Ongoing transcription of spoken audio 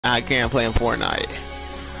I can't play in Fortnite.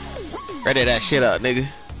 Ready that shit up, nigga.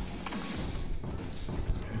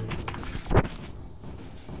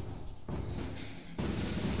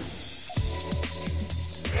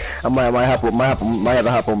 I might have to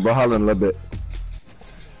hop on Brawlhalla in a little bit.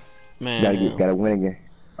 Man, Gotta win again.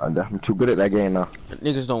 I'm too good at that game now.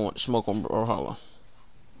 niggas don't want to smoke on Brawlhalla.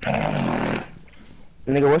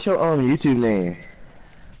 Nigga, what's your YouTube name?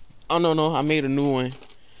 Oh no, I made a new one.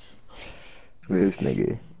 This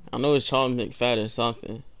nigga. I know it's Charles McFadden or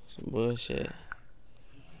something. Some bullshit.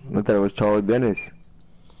 I thought it was Charlie Dennis.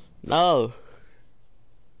 No.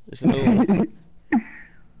 It's a new one.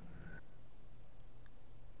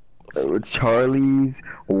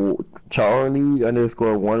 Charlie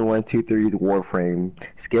underscore 1123 Warframe,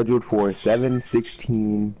 scheduled for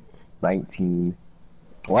 7/16/19.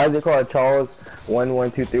 Why is it called Charles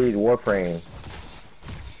 1123 Warframe?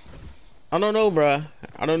 I don't know, bruh.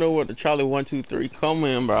 I don't know what the Charlie 123 come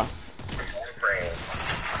in, bruh.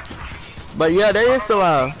 But yeah, they is still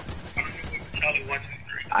out.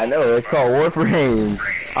 I know, it's called Warframe.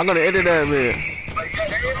 I'm gonna edit that bit.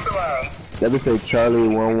 Let me say Charlie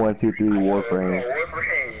 1123 Warframe.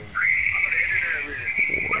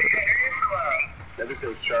 Let me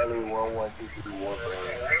say Charlie 1123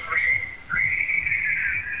 Warframe.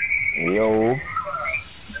 Yo.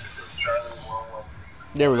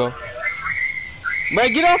 There we go. Bro,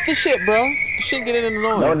 get off this shit, bro. This shit getting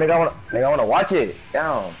annoying. No, nigga, I wanna watch it.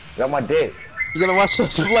 Down. Got my dick. You gonna watch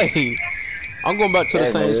us play? I'm going back to the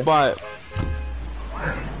same spot.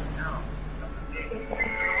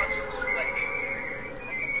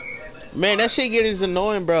 Man, that shit getting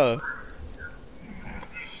annoying, bro.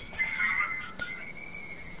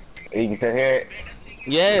 You can still hear it?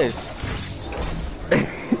 Yes.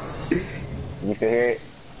 You still hear it?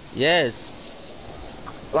 Yes.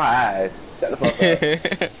 Lies. Shut the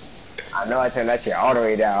fuck up. I know I turned that shit all the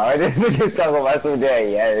way down. I just talking about some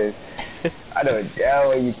day, yes. I know damn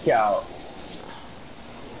where you count.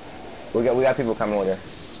 We got people coming with us.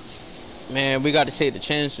 Man, we got to take the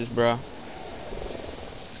chances, bro.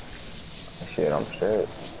 Shit, I'm scared.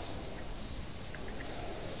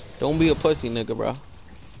 Don't be a pussy, nigga, bro.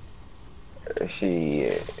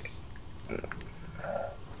 Shit.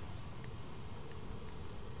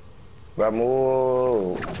 Bro,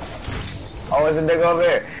 move. Oh, it's a nigga over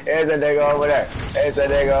there. It's a nigga over there. It's a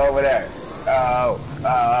nigga over there. Oh.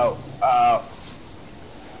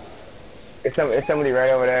 It's somebody right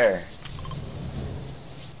over there.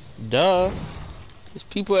 Duh. There's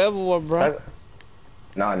people everywhere, bro.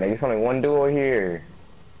 Nah, nigga, it's only one duo here.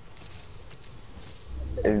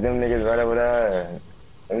 It's them niggas right over there.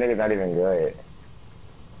 Them niggas not even good.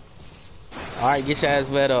 Alright, get your ass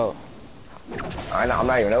back up. I'm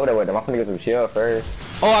not even over there with them. I'm gonna get some chill first.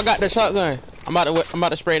 Oh, I got the shotgun. I'm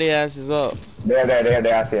about to spray their asses up. There. I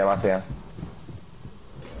see him.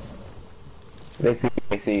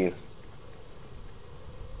 They see you.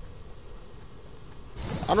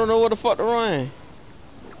 I don't know where the fuck to run.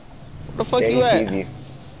 Where the fuck Yeah, you at? You.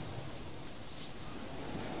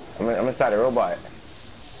 I'm inside the robot.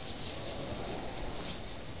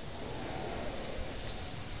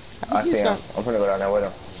 I see him. I'm gonna go down there with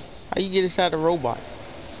him. How you get inside the robot?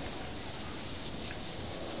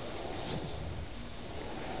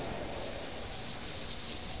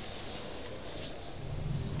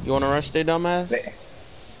 You wanna rush their dumbass?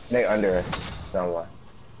 They under us somewhere.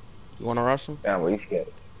 You wanna rush them? Damn, well, you scared.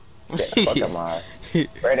 Fuck up my eye.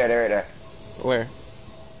 Right there. Where?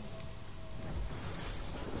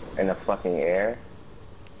 In the fucking air.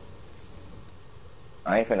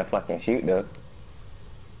 I ain't finna fucking shoot though.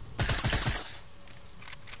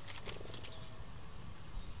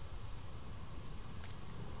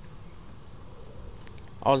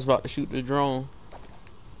 I was about to shoot the drone.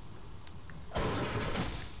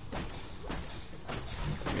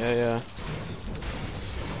 Yeah.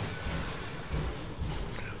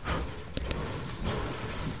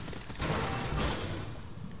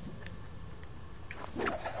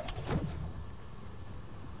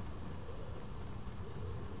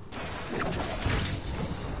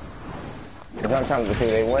 Sometimes to see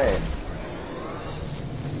they win.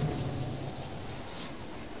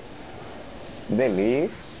 Did they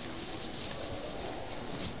leave?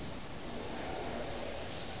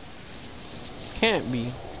 Can't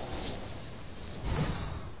be.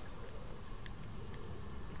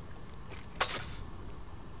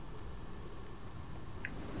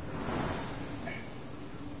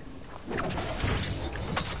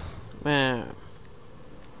 Man.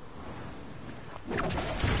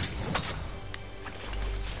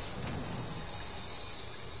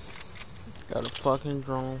 Got a fucking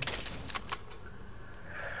drone.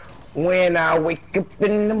 When I wake up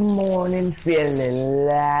in the morning feeling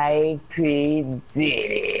like P.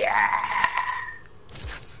 Diddy.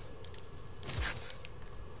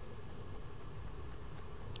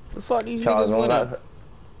 The fuck these Charles, niggas went up?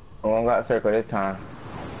 one got circle this time.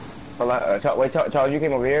 Hold on, wait, Charles, you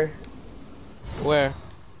came over here? Where?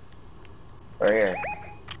 Right here.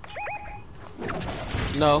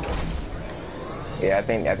 No. Yeah, I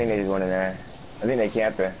think they just went in there. I think they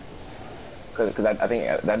camped there. Cause I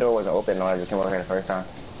think that door wasn't open when I just came over here the first time.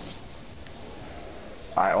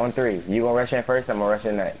 Alright, on 3. You gonna rush in first, I'm gonna rush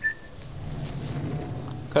in next.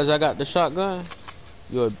 Cause I got the shotgun?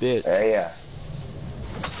 You a bitch. Yeah.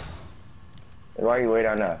 Why are you way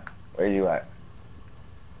down there? Where you at?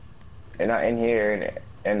 They're not in here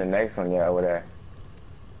and the next one yet over there.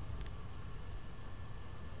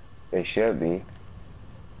 They should be.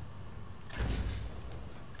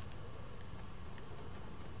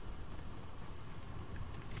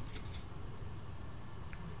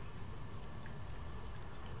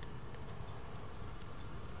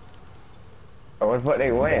 Oh, what the fuck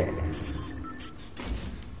they went?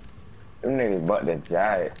 Them niggas butt the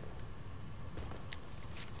giant.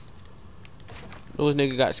 Those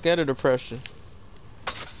niggas got scared of the pressure.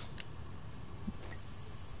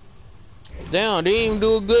 Damn, they didn't even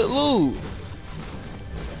do a good loot.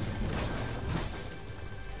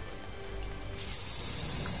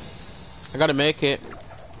 I gotta make it.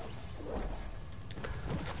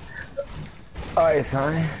 Alright,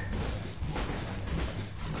 son.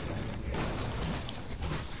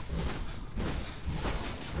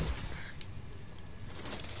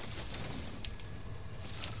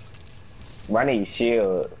 I need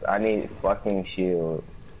shields. I need fucking shields.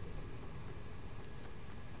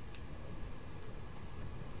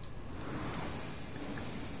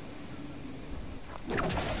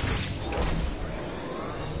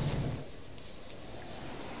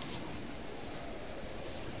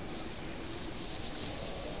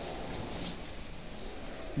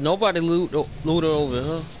 Nobody looted over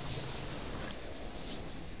here.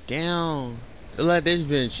 Damn. Look like this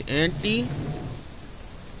bitch empty.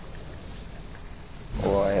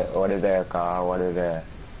 What is that, Carl? What is that?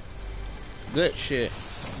 Good shit.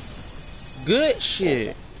 Good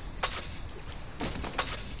shit.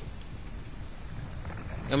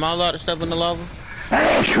 Am I allowed to step in the lava?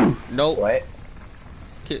 Nope. What?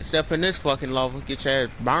 Can't step in this fucking lava. Get your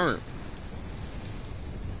ass burned.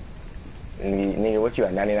 Nigga, what you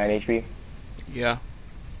at? 99 HP? Yeah.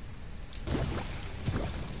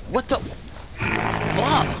 What the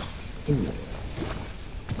fuck?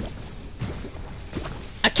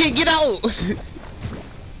 I can't get out.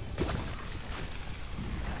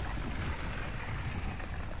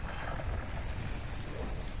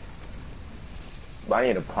 But I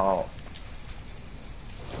need a pump.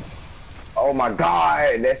 Oh my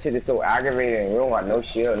god, that shit is so aggravating. We don't got no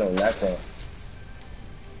shield, no nothing.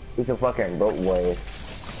 He's a fucking broke boys.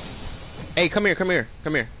 Hey, come here, come here,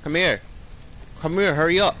 come here, come here. Come here,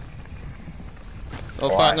 hurry up. Oh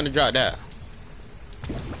fuck, I'm gonna drop that.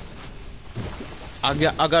 I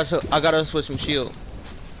got us with some shield.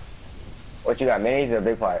 What you got, minis or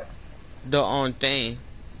big part? The on thing.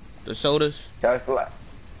 The sodas. Tesla.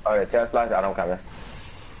 Oh, the Tesla? I don't come in.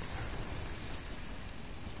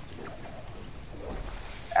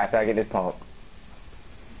 After I get this pump.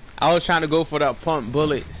 I was trying to go for that pump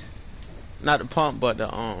bullets. Not the pump, but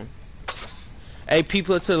the Hey,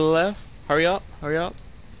 people to the left. Hurry up, hurry up.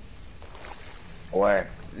 Where?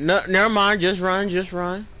 No, never mind. Just run, just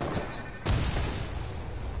run.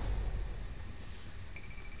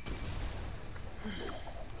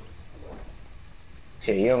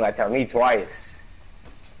 Shit, you don't gotta tell me twice.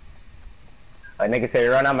 A nigga say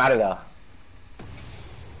run, I'm out of there.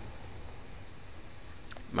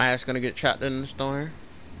 My ass gonna get trapped in the storm.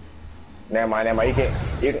 Never mind. You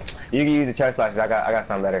can use the chest flashes. I got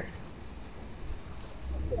something better.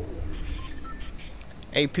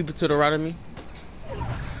 Hey, people to the right of me.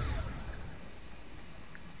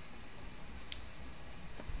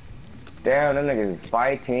 Damn, them niggas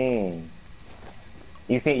fighting.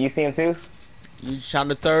 You see him too? You shot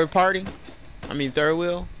the third party? I mean third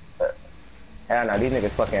wheel? Hell no, these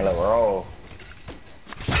niggas fucking look roll.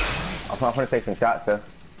 I'm gonna take some shots though.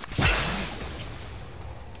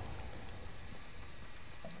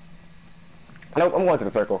 Nope, I'm going to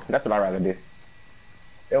the circle. That's what I'd rather do.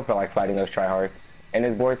 They don't feel like fighting those tryhards. And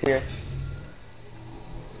this boys here,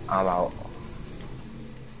 I'm out.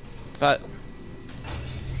 But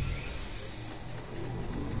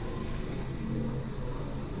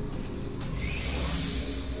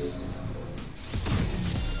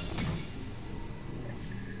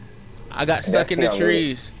I got stuck in the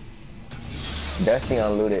trees. Dusty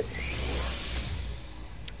unlooted.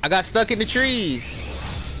 I got stuck in the trees.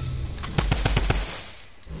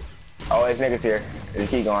 Oh, this nigga's here. Just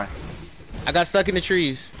keep going. I got stuck in the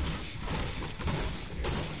trees.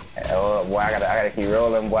 Oh boy, I gotta keep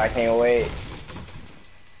rolling, boy. I can't wait.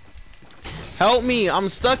 Help me! I'm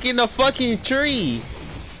stuck in the fucking tree.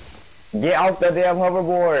 Get off the damn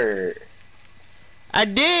hoverboard. I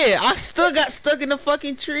did. I still got stuck in the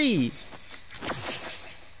fucking tree.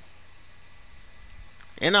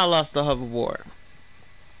 And I lost the hoverboard.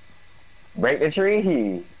 Break the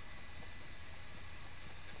tree.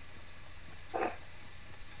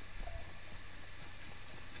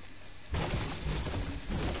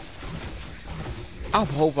 I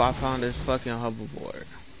hope I found this fucking hoverboard.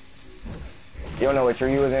 You don't know what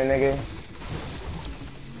tree you was in, nigga?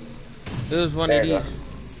 It was one There of you these.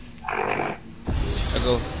 I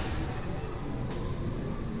go.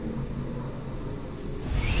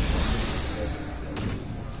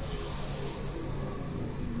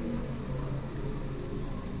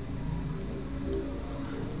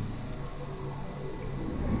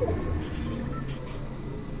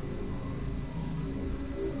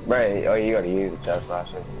 Right, oh, you gotta use the chest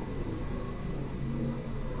flashes.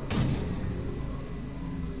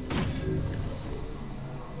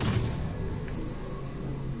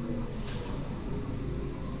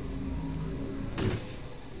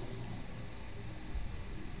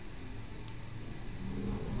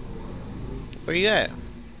 Where you at?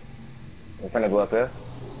 I'm finna go up here.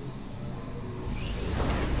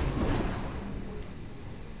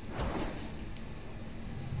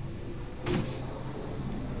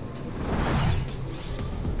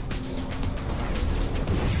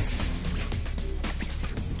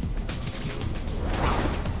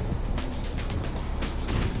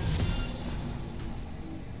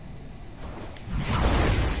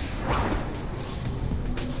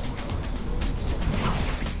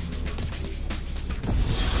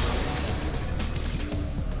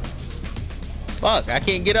 Fuck, I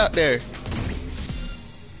can't get up there.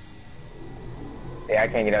 Yeah, I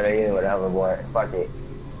can't get out there either with a hoverboard. Fuck it.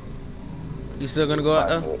 You still gonna go out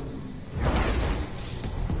Fuck there? it.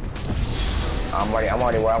 I'm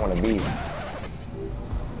already where I wanna be.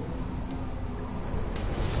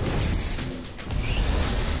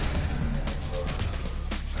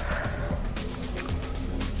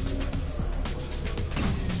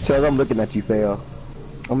 Chaz, I'm looking at you fail.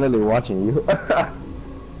 I'm literally watching you.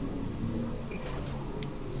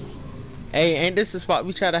 Hey, ain't this the spot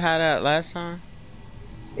we tried to hide at last time?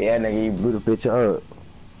 Yeah, nigga, you blew the picture up.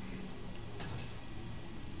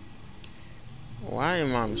 Why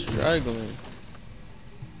am I struggling?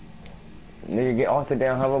 Nigga, get off the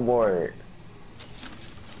damn hoverboard.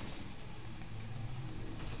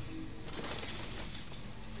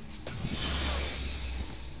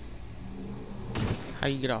 How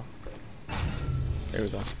you get off? There we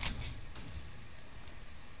go.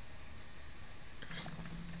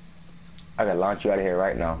 I gotta launch you out of here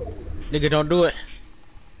right now. Nigga, don't do it.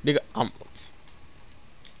 Nigga,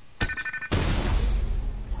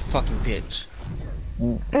 fucking bitch.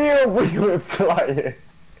 Damn, we went flying.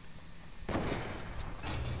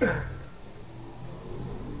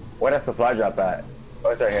 Where that supply drop at? Oh,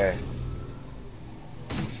 it's right here.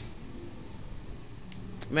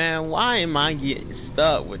 Man, why am I getting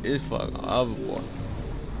stuck with this fucking hoverboard?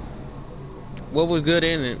 What was good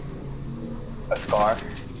in it? A scar.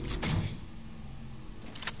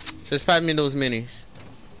 Just pass me those minis.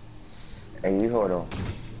 Hey, you hold on.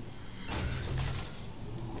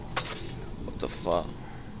 What the fuck?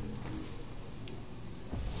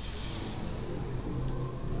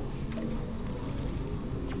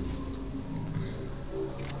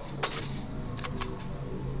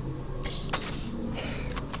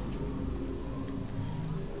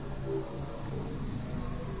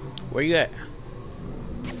 Where you at?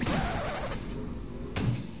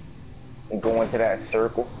 Go into that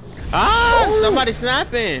circle. Ah! Oh! Somebody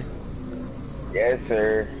snapping! Yes,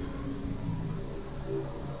 sir.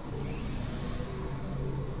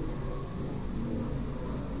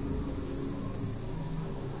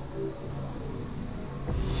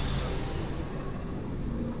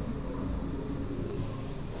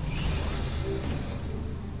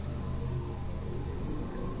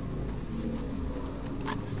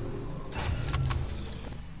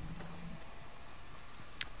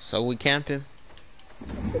 So we camping?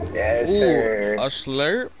 Yes, Ooh, sir. a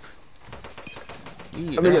slurp?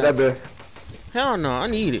 Let me get that bit. Hell no, I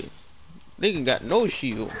need it. Nigga got no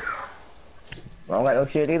shield. I don't got no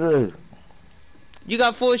shit either. You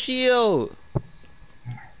got full shield.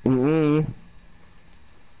 But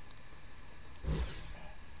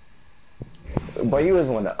you was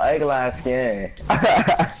on the eyeglass skin.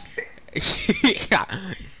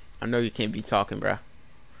 I know you can't be talking, bro.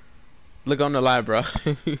 Look on the live, bro.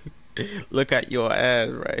 Look at your ass,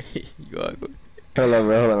 right? You ugly. Hold on,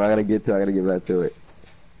 bro. Hold on. I gotta get back to it.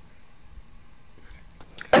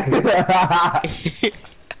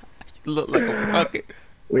 You look like a fucking.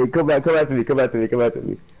 Wait, come back to me. Come back to me.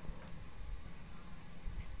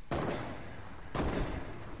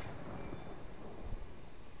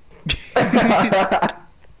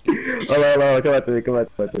 Hold on. Come back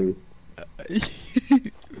to me.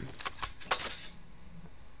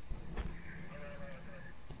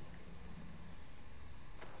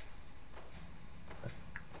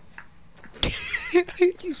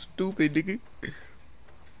 You stupid nigga.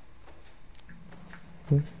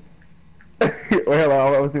 Wait, hold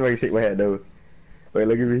on. Let's see if I can shake my head though. Wait,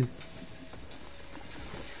 look at me.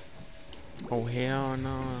 Oh hell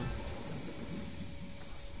no.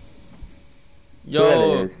 Who that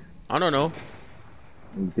Yo, is? I don't know.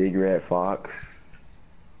 Big red fox.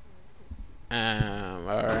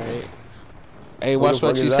 Alright. Hey, Who watch the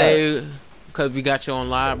what fuck you is say, cause we got you on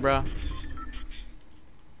live, bro.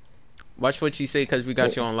 Watch what you say, cause we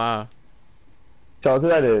got you on live. Charles, who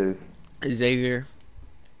that is? Xavier.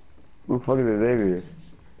 Who the fuck is Xavier?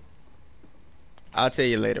 I'll tell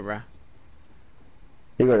you later, bro.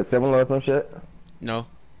 He go to similar or some shit? No.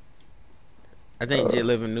 I think you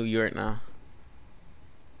live in New York now.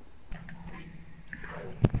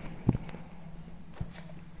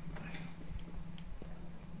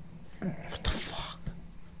 What the fuck?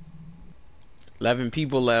 11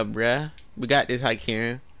 people left, bruh. We got this, high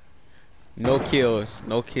Karen. No kills.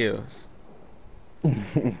 No kills.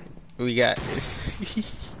 We got this.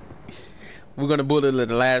 We're gonna bullet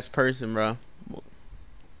the last person, bro.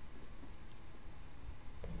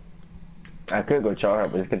 I could go char her,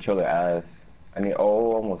 but this controller ass. I need.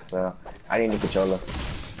 Oh, almost fell. I need the controller.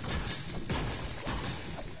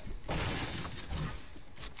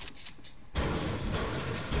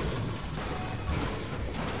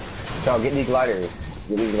 Charles, get these gliders.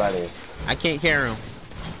 I can't carry him.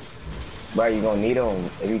 Bro, you gonna need them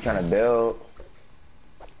if you trying to build.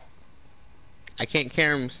 I can't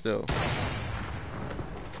carry him still.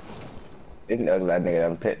 This ugly that nigga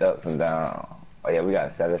done picked up some down. Oh yeah, we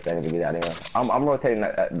got 7 seconds to get out of here. I'm rotating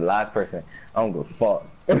the last person. I don't give a fuck.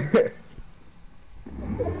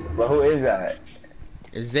 But who is that?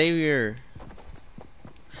 Xavier.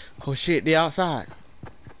 Oh shit, they outside.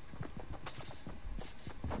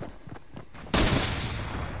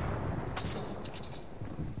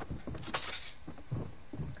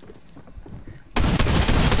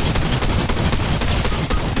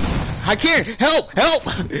 I can't help!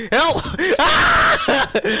 Ah!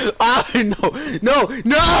 Ah, no!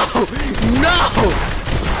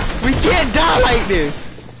 We can't die like this.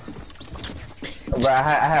 Bro, I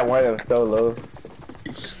had one of them so low.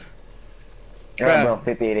 I'm on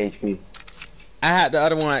 58 HP. I had the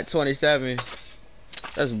other one at 27.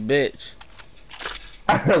 That's a bitch.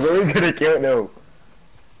 Bro, we could've killed them.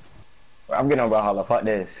 I'm getting on Brawlhalla. Fuck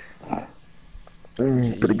this.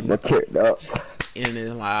 Gonna get my kicked up. In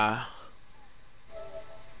his life.